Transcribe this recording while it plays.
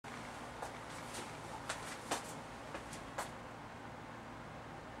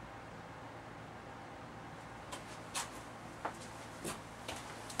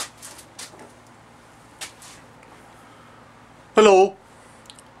Hello,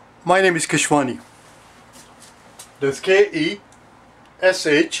 my name is Keshwani. That's K-E-S-H-W-A-N-I,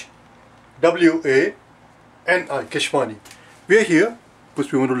 Keshwani. We are here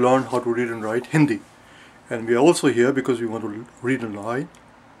because we want to learn how to read and write Hindi. And we are also here because we want to read and write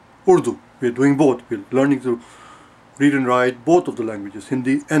Urdu. We are doing both. We are learning to read and write both of the languages,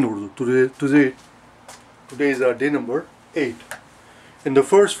 Hindi and Urdu. Today is our day number 8. In the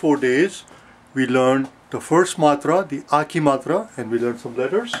first 4 days, we learned the first matra, the Aki matra, and we learned some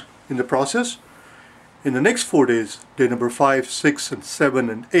letters in the process. In the next 4 days, day number 5, 6, and 7,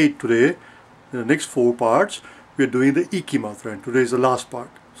 and 8 today, in the next 4 parts, we are doing the Iki matra, and today is the last part.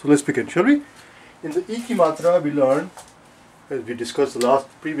 So let's begin, shall we? In the Iki matra, we learned, as we discussed the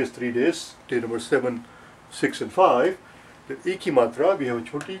previous 3 days, day number 7, 6, and 5, the Iki matra, we have a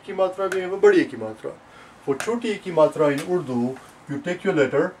Choti Iki matra, we have a Badi Iki matra. For Choti Iki matra in Urdu, you take your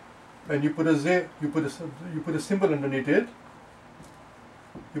letter and you put a symbol underneath it,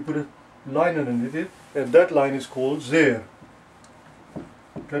 you put a line underneath it, and that line is called Zer.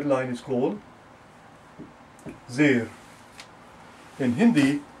 That line is called Zer. In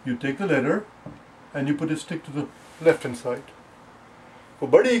Hindi, you take the letter and you put a stick to the left hand side. For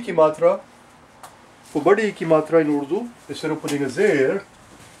Badi Iki matra in Urdu, instead of putting a Zer,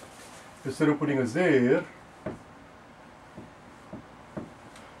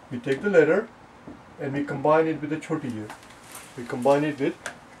 we take the letter and we combine it with the choti here. We combine it with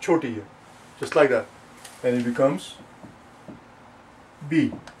choti here, just like that, and it becomes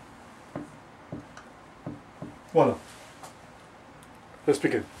B. Voila. Let's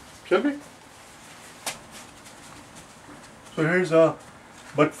begin, shall we? So here's a,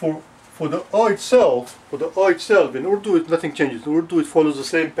 but for the itself, in Urdu nothing changes. In Urdu it follows the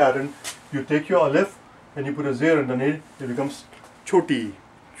same pattern. You take your alif and you put a zer underneath, it becomes choti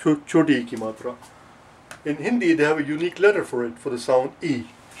Iki matra. In Hindi they have a unique letter for it, for the sound E,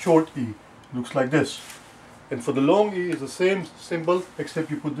 short E, looks like this. And for the long E is the same symbol, except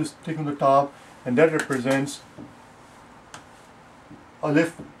you put this thing on the top, and that represents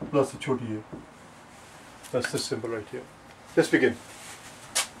alif plus the choti E. That's this symbol right here. Let's begin.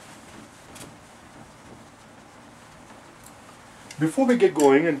 Before we get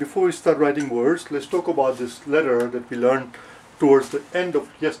going and before we start writing words, let's talk about this letter that we learned towards the end of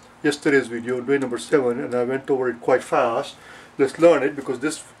yesterday's video, day number 7, and I went over it quite fast. Let's learn it because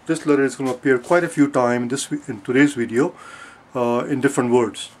this letter is going to appear quite a few times in today's video in different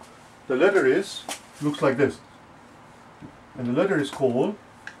words. The letter looks like this, and the letter is called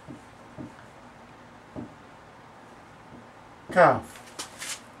Kaf.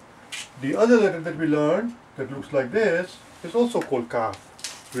 The other letter that we learned that looks like this is also called Kaf.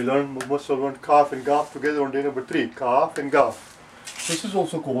 We must have learned Kaf and Gaf together on day number 3. Kaf and Gaf. This is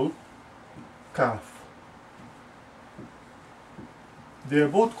also called Kaf. They are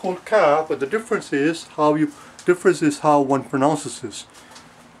both called Kaf, but the difference is how one pronounces this.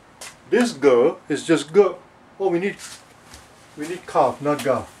 This G is just G. Oh, we need Kaf, not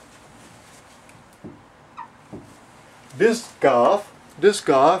Gaf. This Kaf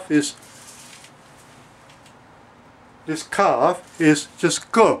is just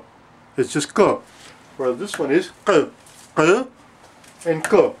K. It's just K. Whereas this one is K and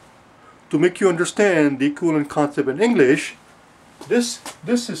K. To make you understand the equivalent concept in English, this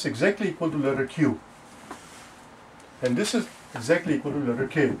is exactly equal to letter Q. And this is exactly equal to letter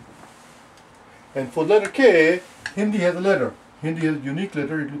K. And for letter K, Hindi has a letter. Hindi has a unique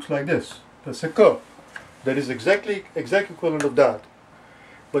letter, it looks like this. That's a K. That is exact equivalent of that.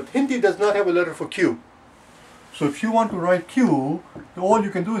 But Hindi does not have a letter for Q. So if you want to write Q, all you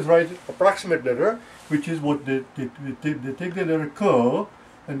can do is write approximate letter, which is what they take the letter K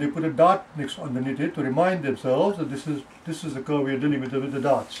and they put a dot next underneath it to remind themselves that this is the K we are dealing with the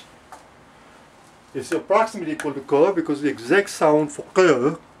dots. It's approximately equal to K because the exact sound for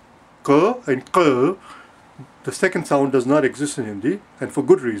K and K, the second sound does not exist in Hindi, and for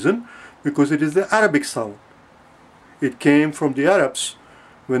good reason, because it is the Arabic sound. It came from the Arabs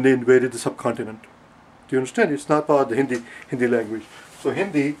when they invaded the subcontinent. Do you understand? It's not part of the Hindi language. So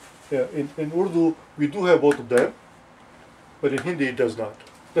Hindi, in Urdu, we do have both of them, but in Hindi it does not.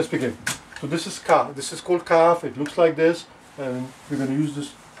 Let's begin. So this is Kaf. This is called Kaf. It looks like this, and we're going to use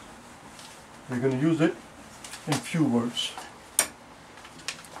this. We're going to use it in few words.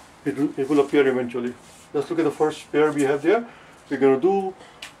 It will appear eventually. Let's look at the first pair we have there. We're going to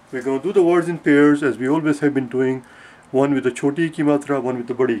do the words in pairs as we always have been doing. One with the Choti Iki matra, one with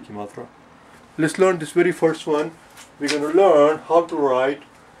the Badi Iki matra. Let's learn this very first one. We're going to learn how to write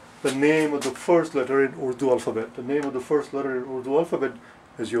the name of the first letter in Urdu alphabet. The name of the first letter in Urdu alphabet,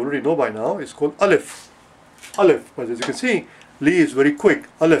 as you already know by now, is called Alif. Alif. But as you can see, Li is very quick.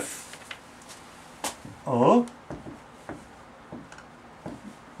 Alif.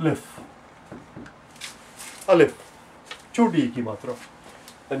 Lif. Alif. Choti ki matra.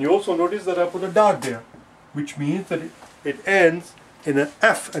 And you also notice that I put a dot there, which means that it ends in an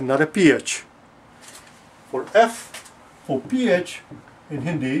F and not a PH. For F, for PH in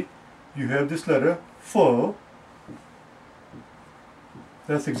Hindi, you have this letter, F.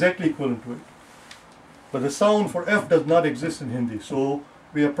 That's exactly equivalent to it. But the sound for F does not exist in Hindi, so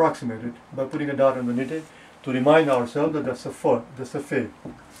we approximate it by putting a dot underneath it to remind ourselves that that's a F, that's a Fe.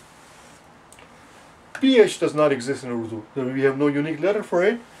 PH does not exist in Urdu. So we have no unique letter for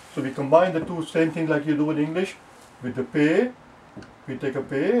it. So we combine the two, same thing like you do in English. With the pe, we take a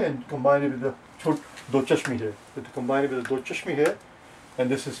pe and combine it with the do chashmi hai. We combine it with the do chashmi hai, and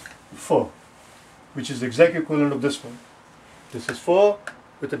this is F, which is the exact equivalent of this one. This is F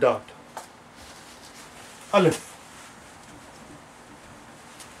with a dot. Alif.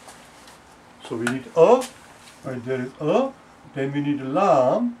 So we need a, right there is a, then we need a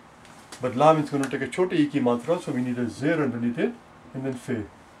lam. But lam is going to take a choti e ki matra, so we need a zer underneath it, and then fe,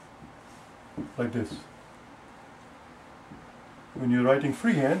 like this. When you're writing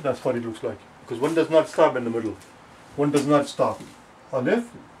freehand, that's what it looks like, because one does not stop in the middle. One does not stop. Alif,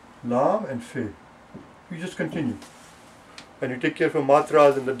 lam, and fe. You just continue, and you take care of your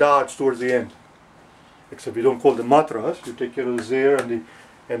matras and the dots towards the end. Except we don't call them matras. You take care of the zer and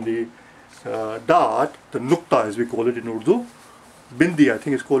the dot, the nukta as we call it in Urdu. Bindi, I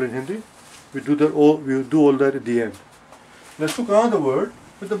think it's called in Hindi. We do all that at the end. Let's look at another word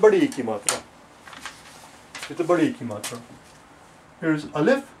with the badi ki matra. With the badi ki matra. Here's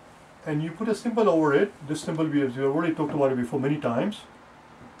alif, and you put a symbol over it. This symbol we have already talked about it before many times.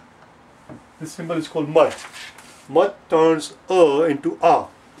 This symbol is called mad. Mad turns a into a.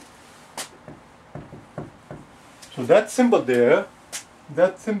 So that symbol there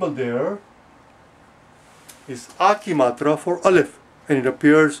is a ki matra for alif. And it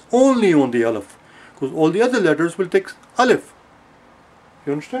appears only on the alif, because all the other letters will take alif.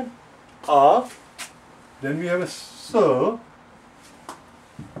 You understand? A, then we have a s,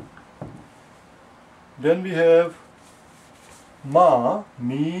 then we have ma,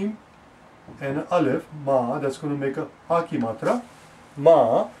 mim, and an alif, ma, that's going to make a ki matra,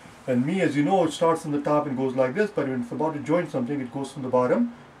 ma, and mi, as you know, it starts on the top and goes like this, but when it's about to join something, it goes from the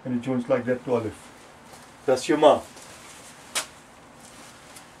bottom and it joins like that to alif. That's your ma.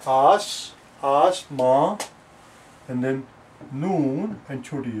 As, ma, and then noon and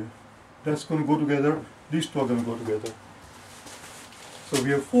choti. That's going to go together. These two are going to go together. So we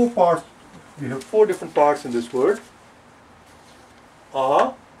have four parts. We have four different parts in this word.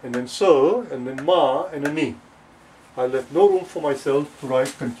 A, and then so, and then ma, and a ni. I left no room for myself to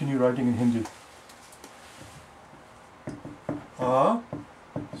continue writing in Hindi. A,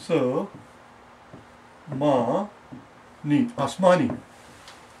 so, ma, ni, asmani.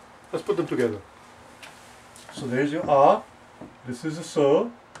 Let's put them together. So there's your a, this is the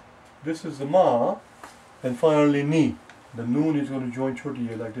so, this is the ma, and finally ni. The noon is going to join choti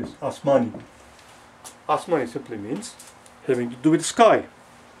here like this, asmani. Asmani simply means having to do with sky.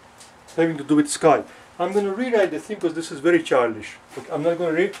 Having to do with sky. I'm going to rewrite the thing because this is very childish. Okay, I'm not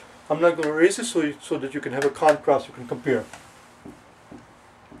going to erase it so that you can have a contrast, you can compare.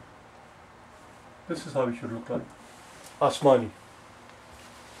 This is how it should look like. Asmani.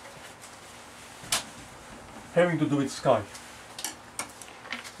 Having to do with sky.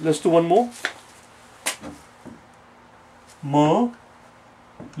 Let's do one more. Ma,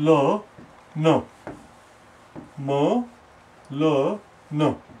 la, no. Ma, la,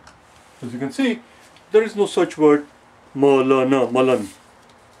 no. As you can see, there is no such word ma, la, na, malan.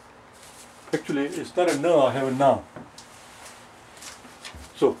 Actually, it's not a na, I have a na.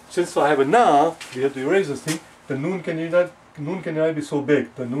 So, since I have a na, we have to erase this thing. The noon cannot be so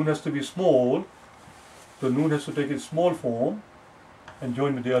big. The noon has to be small. The noon has to take its small form and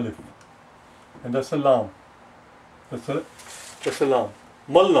join with the alif. And that's a lam. That's a lam.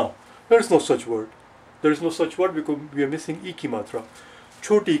 Malna. There is no such word. There is no such word because we are missing e ki matra.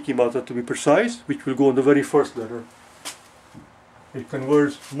 Choti ki matra to be precise, which will go on the very first letter. It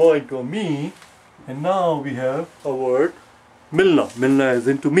converts ma into a mi, and now we have a word milna. Milna is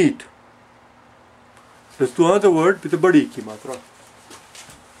into meet. Let's do another word with a badi ki matra.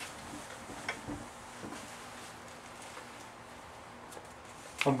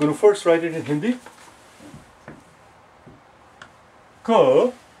 I'm going to first write it in Hindi.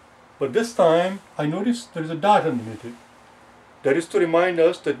 Ka, but this time I notice there is a dot underneath it. That is to remind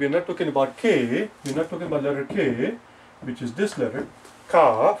us that we are not talking about K, we are not talking about letter K, which is this letter,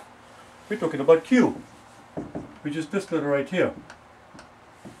 Ka, we are talking about Q. which is this letter right here.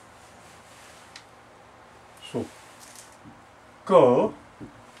 So, ka,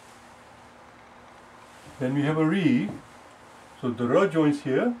 then we have a re, so the ra joins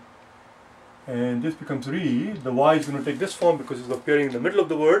here, and this becomes re. The y is going to take this form because it's appearing in the middle of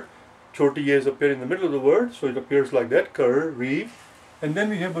the word. Choti ye is appearing in the middle of the word, so it appears like that, kar, re, and then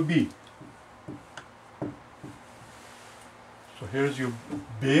we have a b. So here's your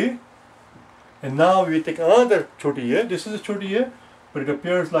be, and now we take another choti ye. This is a choti ye, but it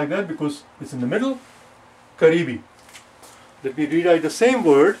appears like that because it's in the middle, karibi. Let me rewrite the same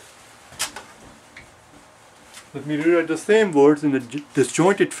word. Let me rewrite the same words in a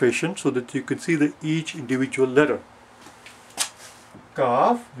disjointed fashion so that you can see each individual letter.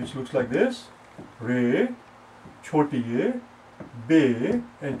 Kaf, which looks like this, re, choti ye, be,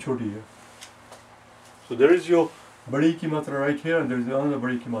 and choti ye. So there is your badi ki matra right here, and there is another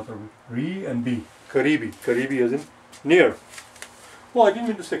badi ki matra with re and b. Karibi. Karibi as in near. Oh, I didn't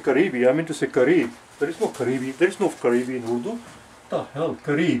mean to say karibi, I meant to say karib. There is no karibi. There is no karibi in Urdu. What the hell?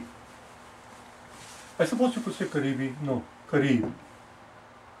 Karib. I suppose you could say karibi. No, karib.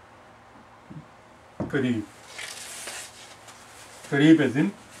 Karib. Karib as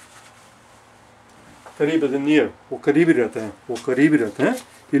in near. वो करीबी रहता है. वो करीबी रहता है.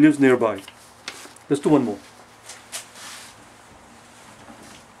 He lives nearby. Let's do one more.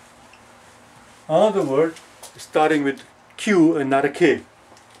 Another word starting with Q and not a K.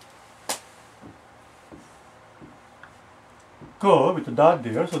 Ka with a dot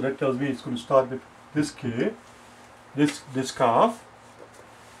there, so that tells me it's going to start with this K, this kaf,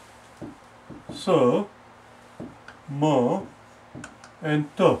 sa, ma,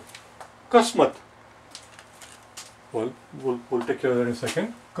 and ta. Kasmat. Well, we'll take care of that in a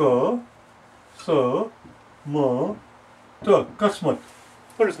second. Ka, sa, ma, ta. Kasmat.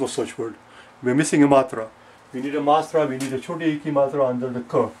 There is no such word. We're missing a matra. We need a matra, we need a choti ki matra under the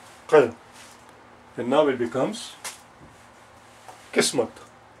ka. Kal. And now it becomes kismat.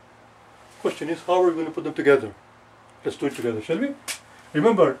 Question is, how are we going to put them together? Let's do it together, shall we?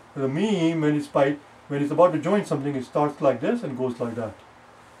 Remember, the meme, when it's about to join something, it starts like this and goes like that.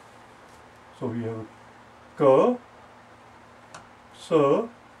 So we have ka, sa,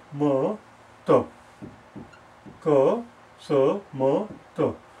 ma, ta. Ka, sa, ma,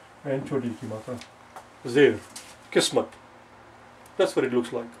 ta. And choti ki matra. There. Kismat. That's what it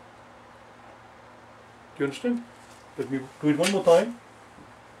looks like. Do you understand? Let me do it one more time.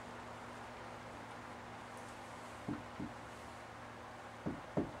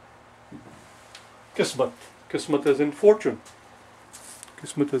 Kismat. Kismat as in fortune.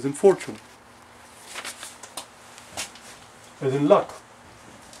 Kismat as in fortune. As in luck.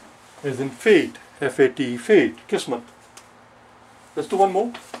 As in fate. F-A-T, fate. Kismat. Let's do one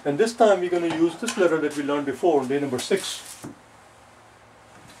more. And this time we're going to use this letter that we learned before on day number 6.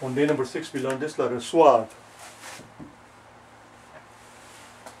 On day number 6 we learned this letter, Swad.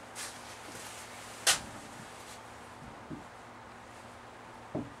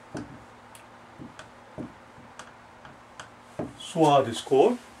 Swad is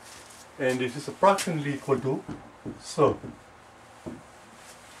called, and this is approximately equal to Sa.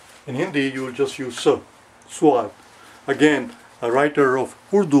 In Hindi you will just use Sa, Swad. Again, a writer of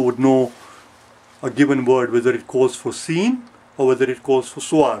Urdu would know a given word, whether it calls for seen or whether it calls for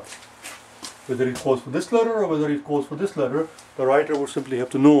swad. Whether it calls for this letter or whether it calls for this letter, the writer would simply have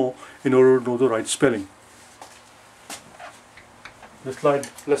to know in order to know the right spelling. Let's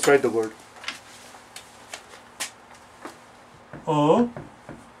write the word. A,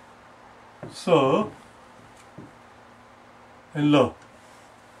 Sa, and La.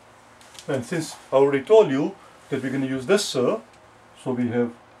 And since I already told you that we're going to use this Sa, so we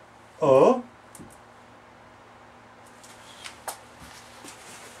have A,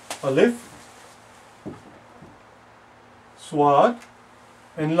 Alif, Swad,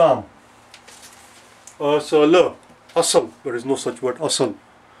 and Lam. Asala, Asal. There is no such word, Asal.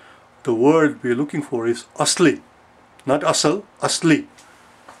 The word we are looking for is Asli. Not Asal, Asli.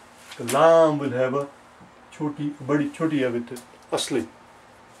 The Lam will have a badi choti with it. Asli.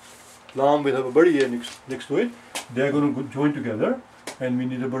 Lam will have a badi next to it. They are going to join together, and we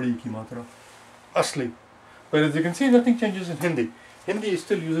need a badi ki matra. Asli. But as you can see, nothing changes in Hindi. Hindi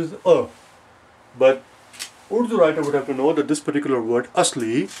still uses a. But Urdu writer would have to know that this particular word,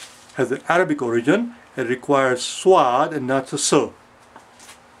 Asli, has an Arabic origin and requires swad and not a sa.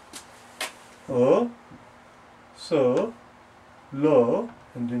 A, sa, la,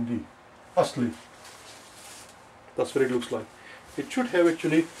 and then di. Asli. That's what it looks like. It should have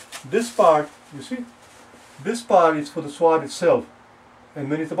actually this part, you see, this part is for the swad itself, and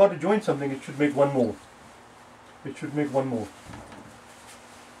when it's about to join something it should make one more. it should make one more.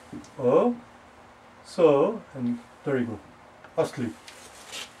 So, and there you go. Asli.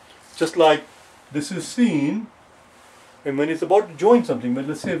 Just like this is seen, and when it's about to join something, but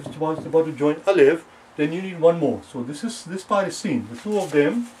let's say it's about to join alif, then you need one more. So this part is seen. The two of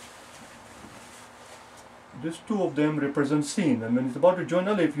them, these two of them represent seen, and when it's about to join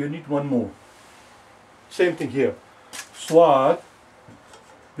alif, you need one more. Same thing here. Swat.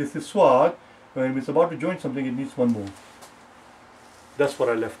 This is swat. When it's about to join something, it needs one more. That's what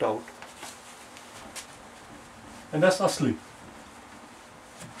I left out. And that's asli.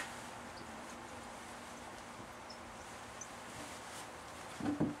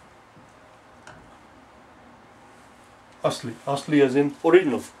 Asli. Asli as in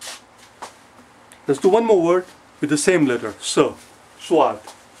original. Let's do one more word with the same letter. So. Swat.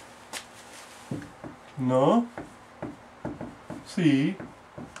 No. Si.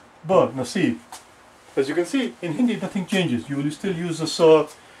 Ba. Nasib. As you can see, in Hindi nothing changes. You will still use the sa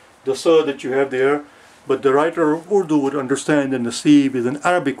that you have there. But the writer of Urdu would understand that nasib is an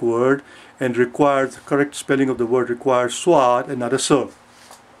Arabic word and requires, the correct spelling of the word requires swat and not a sa.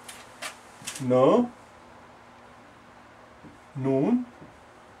 No. Noon.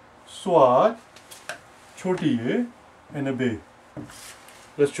 Swat. Choti ye and a be.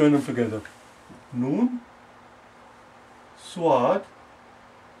 Let's join them together. Noon. Swat.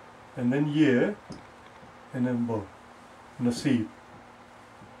 And then ye. And then ba. Nasib.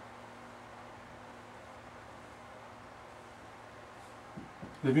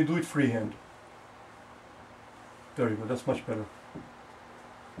 Let me do it freehand. There you go, that's much better.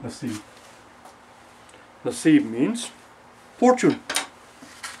 Nasib. Nasib means fortune.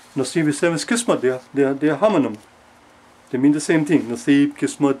 Nasib is same as Kismat, they are homonym. They mean the same thing. Nasib,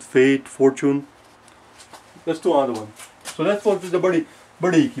 Kismat, fate, fortune. Let's do another one. So that's what is the badi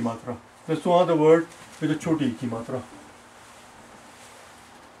ki matra. Let's do another word with the choti ki matra.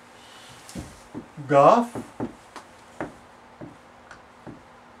 Gaf.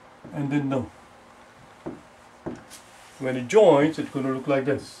 And then no. When it joins, it's going to look like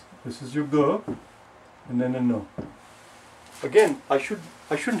this. This is your go, and then a no. Again, I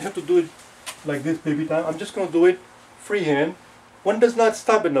shouldn't have to do it like this baby time. I'm just going to do it freehand. One does not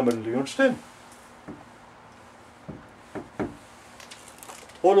stop in the middle. You understand?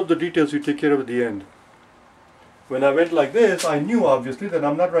 All of the details you take care of at the end. When I went like this, I knew obviously that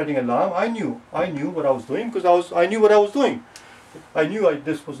I'm not writing a lam. I knew what I was doing because I knew what I was doing. I knew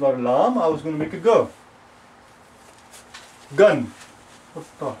this was not a lam, I was going to make a go. Gun. What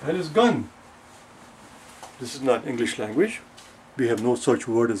the hell is gun? This is not English language. We have no such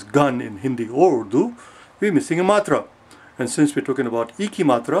word as gun in Hindi or Urdu. We're missing a matra. And since we're talking about iki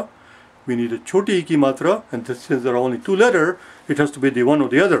matra, we need a choti iki matra, and since there are only two letters, it has to be the one or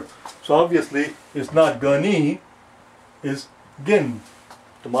the other. So obviously, it's not gani, it's gin.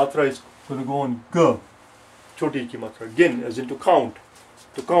 The matra is going to go on ga. Choti ki matra. Gin as in to count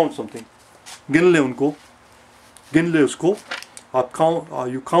something. Gin le unko. Gin le usko.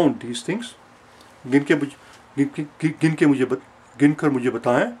 You count these things. Gin kar mujhe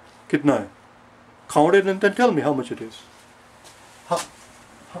bataएं कितना है. Count it and then tell me how much it is.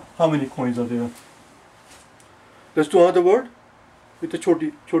 How many coins are there? Let's do another word with the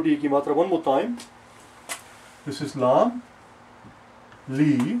choti ki matra one more time. This is lam,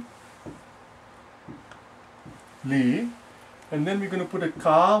 li, and then we're going to put a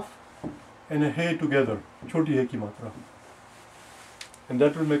kaf and a he together, choti he ki matra, and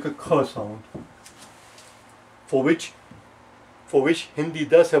that will make a kha sound, for which Hindi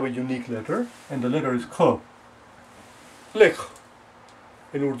does have a unique letter, and the letter is kha. Lekh.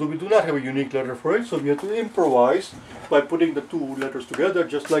 In Urdu we do not have a unique letter for it, so we have to improvise by putting the two letters together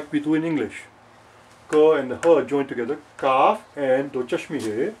just like we do in English. Ka and the ha join together, kaf and do chashmi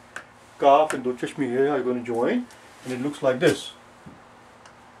he. Kaf and do chashmi he are going to join, and it looks like this.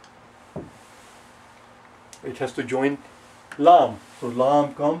 It has to join lam, so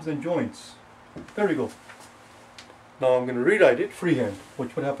lam comes and joins. There we go. Now I'm going to rewrite it freehand.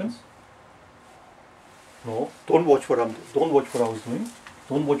 Watch what happens. No, don't watch what I was doing.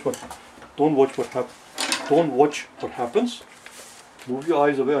 Don't watch what happens. Move your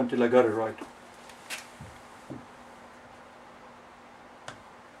eyes away until I got it right.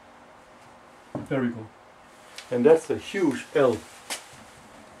 There we go. And that's a huge L.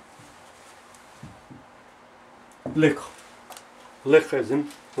 Lekh. Lekh as in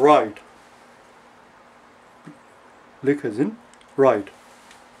right. Lekh as in right.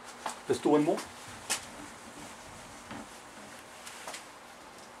 Let's do one more.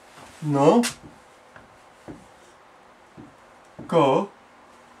 No. Go.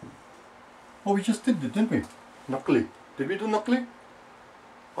 Oh, we just did it, didn't we? Nakli. Did we do Nakli?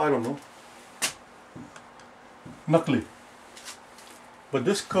 I don't know. Nakli. But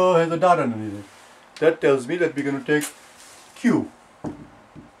this K has a dot underneath it. That tells me that we're going to take Q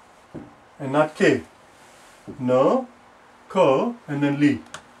and not K. No, K and then Li.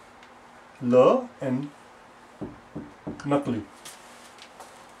 La and Nakli.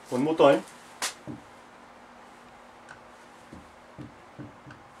 One more time.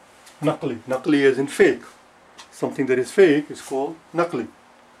 Nakli. Nakli is in fake. Something that is fake is called Nakli.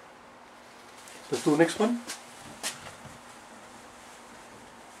 Let's do the next one.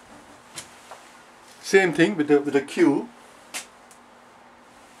 Same thing with the Q.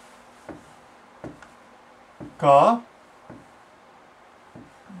 Ka,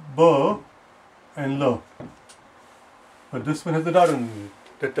 Ba, and La. But this one has a dot underneath it.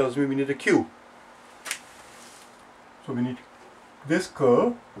 That tells me we need a Q. So we need this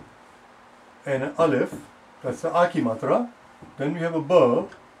Ka and an Aleph. That's the Aki matra. Then we have a Ba,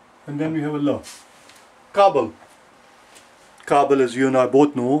 and then we have a La. Kabul. Kabul, as you and I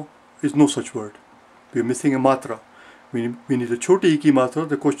both know, is no such word. We are missing a matra. We need a choti iki matra.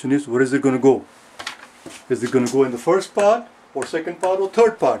 The question is, where is it going to go? Is it going to go in the first part, or second part, or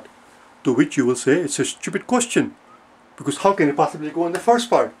third part? To which you will say, it's a stupid question. Because how can it possibly go in the first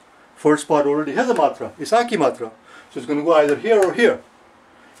part? First part already has a matra. It's aki matra. So it's going to go either here or here.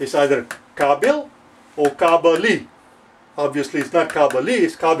 It's either Kabil or Kabali. Obviously it's not Kabali,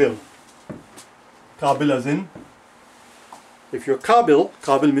 it's Kabil. Kabil as in, if you're Kabil,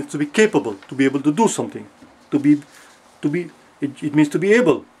 Kabil means to be capable, to be able to do something. It means to be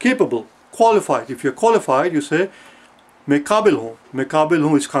able, capable, qualified. If you're qualified, you say, मैं काबिल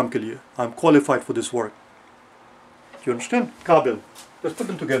हूँ इस काम के लिए. I'm qualified for this work. Do you understand? Kabil. Let's put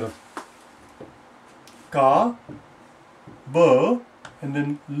them together. Ka, Ba, and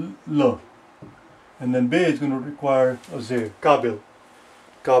then La. And then Be is going to require a Zay. Kabil.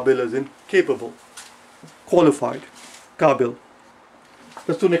 Kabil as in capable, qualified. Kabil.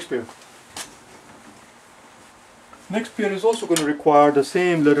 Let's do next pair. Next pair is also going to require the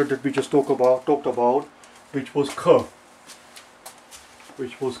same letter that we just talked about, which was K.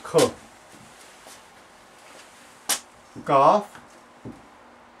 Kaf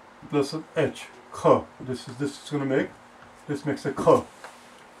plus an H. K. This is going to make, this makes a K. So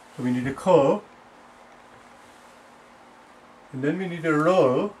we need a K. And then we need a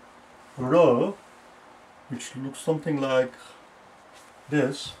Ra, which looks something like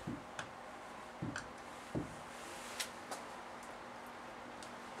this.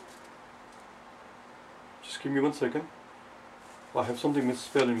 Just give me 1 second. I have something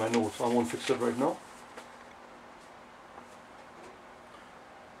misspelled in my notes. I won't fix it right now.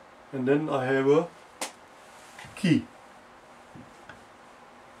 And then I have a key.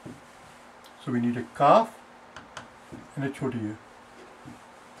 So we need a kaf and a choti hai.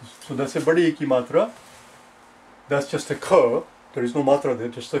 So that's a badi ki matra. That's just a ka. There is no matra there,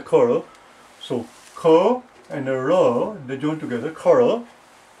 just a ka. So ka and a ra, they join together, kara.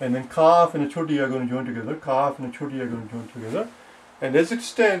 And then kaf and a choti are going to join together. Kaf and a choti are going to join together. And as it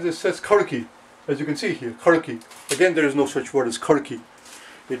stands, it says karki. As you can see here, karki. Again, there is no such word as karki.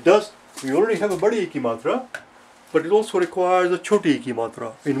 It does. We already have a badi iki matra, but it also requires a choti iki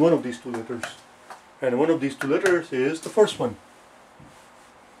matra in one of these two letters. And one of these two letters is the first one.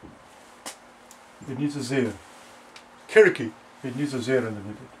 It needs a zir. Kirki. It needs a zir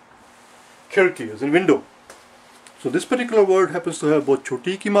underneath it. Kirki as in window. So this particular word happens to have both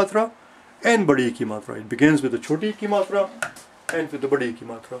choti iki matra and badi iki matra. It begins with the choti iki matra and with the badi iki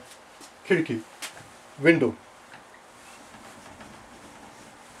matra. Kirki. Window.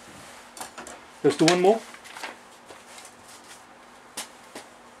 Let's do one more.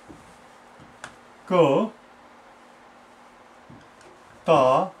 Ka,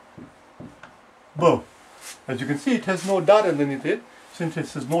 Ta, Ba. As you can see, it has no dot underneath it. Since it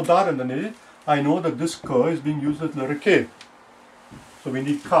has no dot underneath it, I know that this Ka is being used as letter K. So we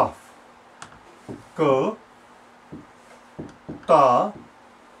need Kaf. Ka, Ta,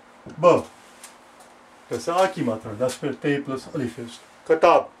 Ba. That's the Aki matra. That's where Te plus Alif is.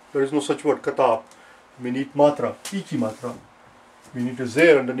 Katab. There is no such word, katab. We need matra, iki matra. We need a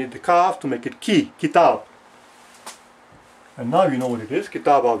zir underneath the kaf to make it ki, kitab. And now you know what it is.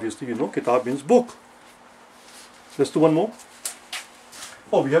 Kitab, obviously, you know, kitab means book. Let's do one more.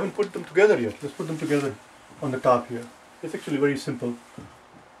 Oh, we haven't put them together yet. Let's put them together on the top here. It's actually very simple.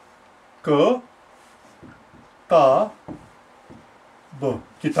 Ka, ta, ba,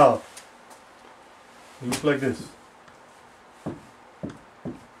 kitab. It looks like this.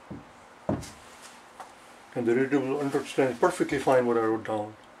 And the reader will understand perfectly fine what I wrote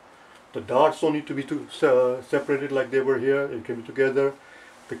down. The dots don't need to be separated like they were here. It can be together.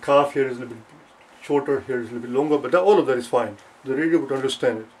 The calf here is a little bit shorter, here is a little bit longer, but all of that is fine. The reader would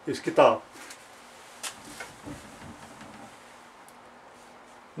understand it. It's kitab.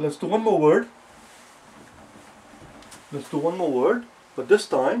 Let's do one more word. Let's do one more word, but this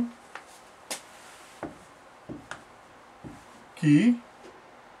time ki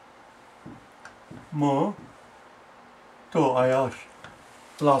ma to ayash.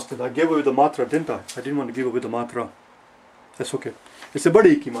 Lost it. I gave away the matra, didn't I? I didn't want to give away the matra. That's okay. It's a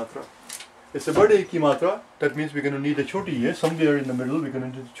badi ki matra. It's a badi ki matra. That means we're going to need a choti ye. Somewhere in the middle we're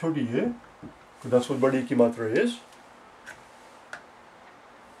going to need a choti ye. So that's what badi ki matra is.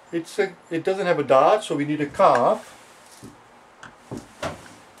 It doesn't have a dot, so we need a kaf.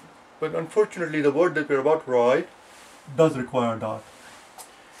 But unfortunately the word that we're about to write does require a dot.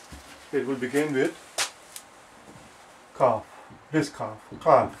 It will begin with kaf. This kaf.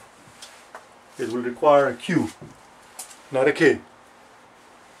 Kaf. It will require a Q, not a K.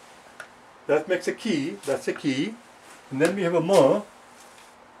 That makes a key. That's a key. And then we have a ma.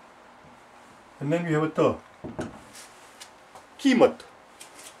 And then we have a ta. Kimat.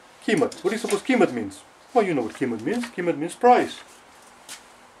 Kimat. What do you suppose kimat means? Well, you know what kimat means. Kimat means price.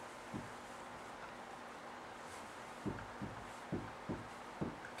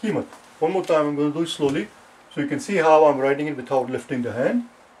 Kimat. One more time, I'm going to do it slowly so you can see how I'm writing it without lifting the hand.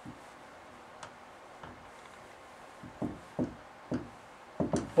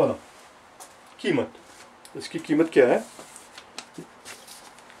 Voila. कीमत. इसकी कीमत क्या है?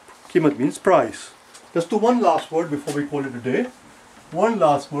 कीमत means price. Let's do one last word before we call it a day. One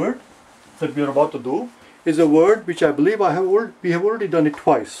last word that we are about to do is a word which I believe we have already done it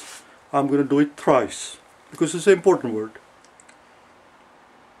twice. I'm going to do it thrice because it's an important word.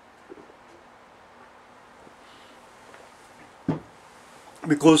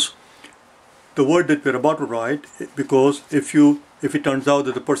 Because the word that we're about to write, because if it turns out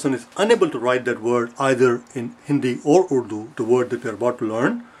that the person is unable to write that word either in Hindi or Urdu, the word that we're about to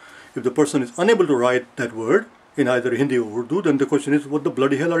learn, if the person is unable to write that word in either Hindi or Urdu, then the question is, what the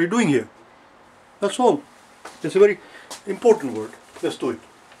bloody hell are you doing here? That's all. It's a very important word. Let's do it.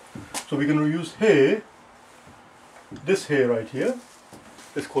 So we're going to use he, this he right here.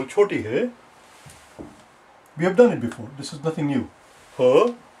 It's called choti he. We have done it before. This is nothing new.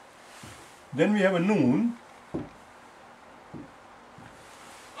 Her. Then we have a noon,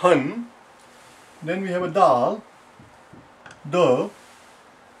 hun, then we have a dal, the,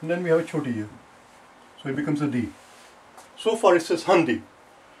 and then we have a choti here. So it becomes a D. So far it says Handi.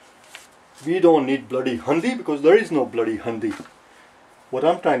 We don't need bloody Handi because there is no bloody Handi. What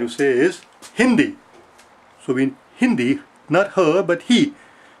I'm trying to say is Hindi. So in Hindi, not her but he.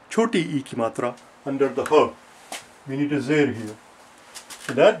 Choti E ki matra under the her. We need a zer here.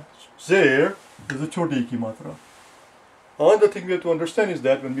 So that zer is the choti ki matra. Another thing we have to understand is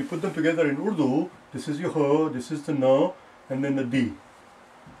that when we put them together in Urdu, this is your ha, this is the na, and then the di.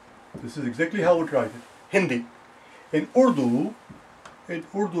 This is exactly how we write it. Hindi. In Urdu, it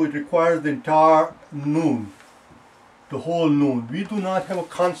requires the entire noon, the whole noon. We do not have a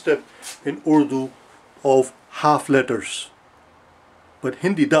concept in Urdu of half letters, but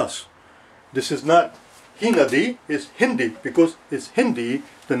Hindi does. This is not Hinadi, it's Hindi, because it's Hindi,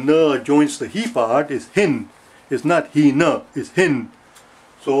 the na joins the he part, is hin. It's not he na, it's hin.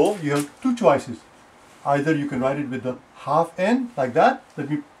 So you have two choices. Either you can write it with the half n like that. Let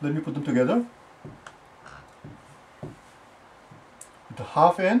me put them together. With the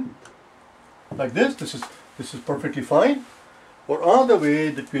half n like this. This is perfectly fine. Or another way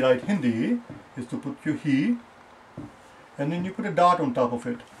that we write Hindi is to put your he, and then you put a dot on top of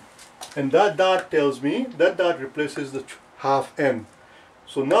it. And that dot tells me, that dot replaces the half n.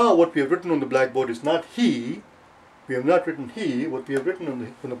 So now what we have written on the blackboard is not he. We have not written he. What we have written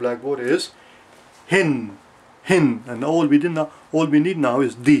on the blackboard is hin, hin, and all we need now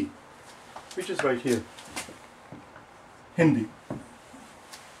is di, which is right here. Hindi.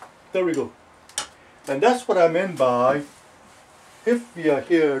 There we go. And that's what I meant by, if we are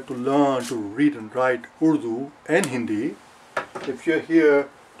here to learn to read and write Urdu and Hindi, if you're here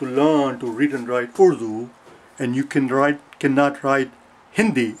to learn to read and write Urdu and you cannot write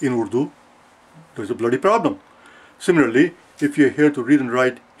Hindi in Urdu, there's a bloody problem. Similarly, if you're here to read and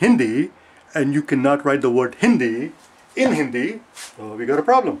write Hindi and you cannot write the word Hindi in Hindi, we got a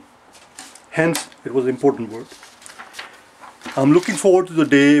problem. Hence, it was an important word. I'm looking forward to the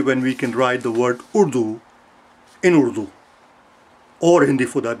day when we can write the word Urdu in Urdu, or Hindi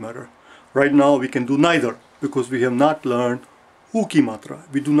for that matter. Right now we can do neither because we have not learned U ki matra.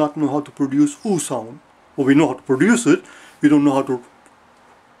 We do not know how to produce U sound. Or we know how to produce it, we don't know how to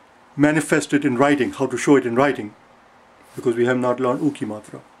manifest it in writing, how to show it in writing, because we have not learned U ki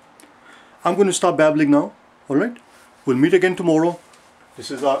matra. I'm going to stop babbling now. All right, we'll meet again tomorrow.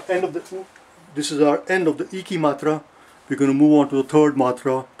 This is our end of the E ki matra. We're going to move on to the third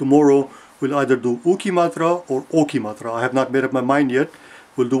matra. Tomorrow we'll either do U ki matra or O ki matra. I have not made up my mind yet.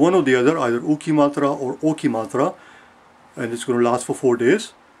 We'll do one or the other, either U ki matra or O ki matra, and it's going to last for 4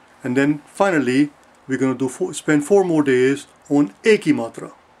 days. And then finally we're going to spend 4 more days on E ki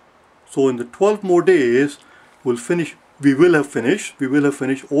matra. So in the 12 more days we will have finished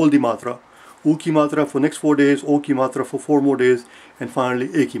all the matra. U ki matra for next 4 days, O ki matra for 4 more days, and finally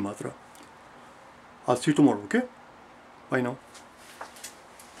E ki matra. I'll see you tomorrow, okay? Bye now.